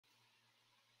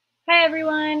Hi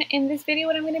everyone! In this video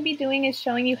what I'm going to be doing is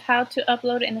showing you how to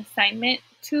upload an assignment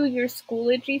to your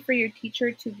Schoology for your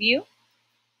teacher to view.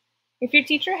 If your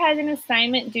teacher has an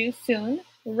assignment due soon,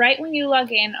 right when you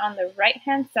log in on the right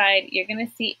hand side you're going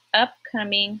to see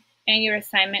upcoming and your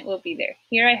assignment will be there.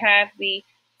 Here I have the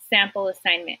sample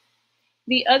assignment.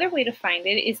 The other way to find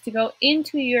it is to go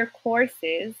into your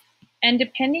courses, and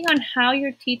depending on how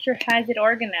your teacher has it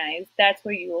organized, that's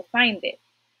where you will find it.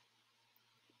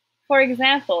 For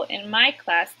example, in my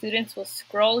class, students will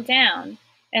scroll down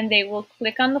and they will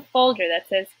click on the folder that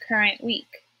says current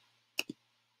week.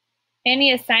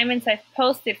 Any assignments I've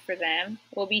posted for them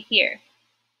will be here.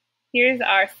 Here's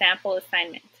our sample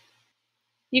assignment.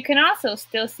 You can also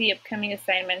still see upcoming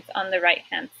assignments on the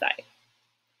right-hand side.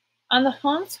 On the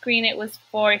home screen, it was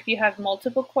for if you have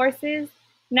multiple courses.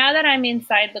 Now that I'm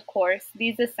inside the course,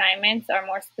 these assignments are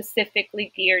more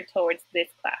specifically geared towards this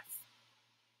class.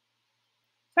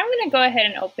 So I'm going to go ahead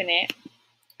and open it.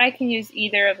 I can use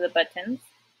either of the buttons.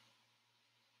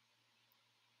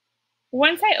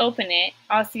 Once I open it,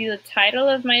 I'll see the title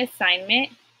of my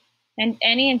assignment and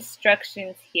any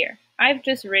instructions here. I've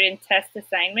just written test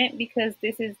assignment because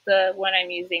this is the one I'm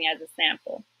using as a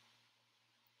sample.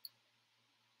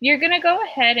 You're going to go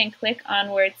ahead and click on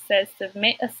where it says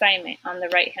submit assignment on the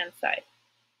right hand side.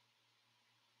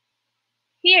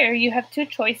 Here you have two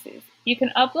choices. You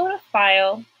can upload a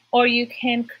file or you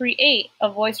can create a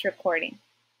voice recording.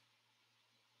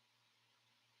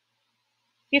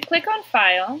 If you click on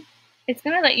file, it's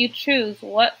going to let you choose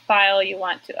what file you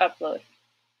want to upload.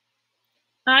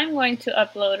 I'm going to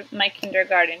upload my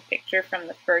kindergarten picture from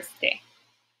the first day.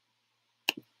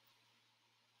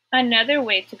 Another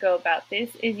way to go about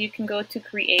this is you can go to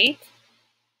create.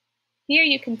 Here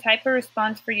you can type a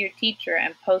response for your teacher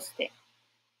and post it.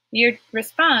 Your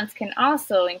response can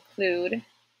also include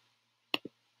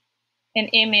an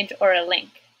image or a link.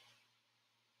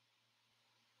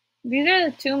 These are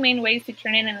the two main ways to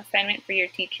turn in an assignment for your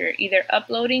teacher, either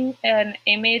uploading an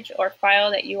image or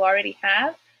file that you already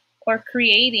have or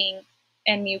creating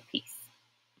a new piece.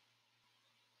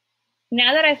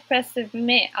 Now that I've pressed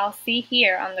submit, I'll see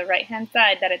here on the right hand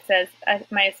side that it says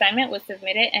my assignment was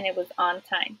submitted and it was on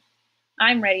time.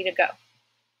 I'm ready to go.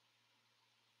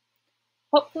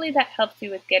 Hopefully that helps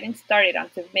you with getting started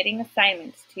on submitting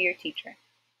assignments to your teacher.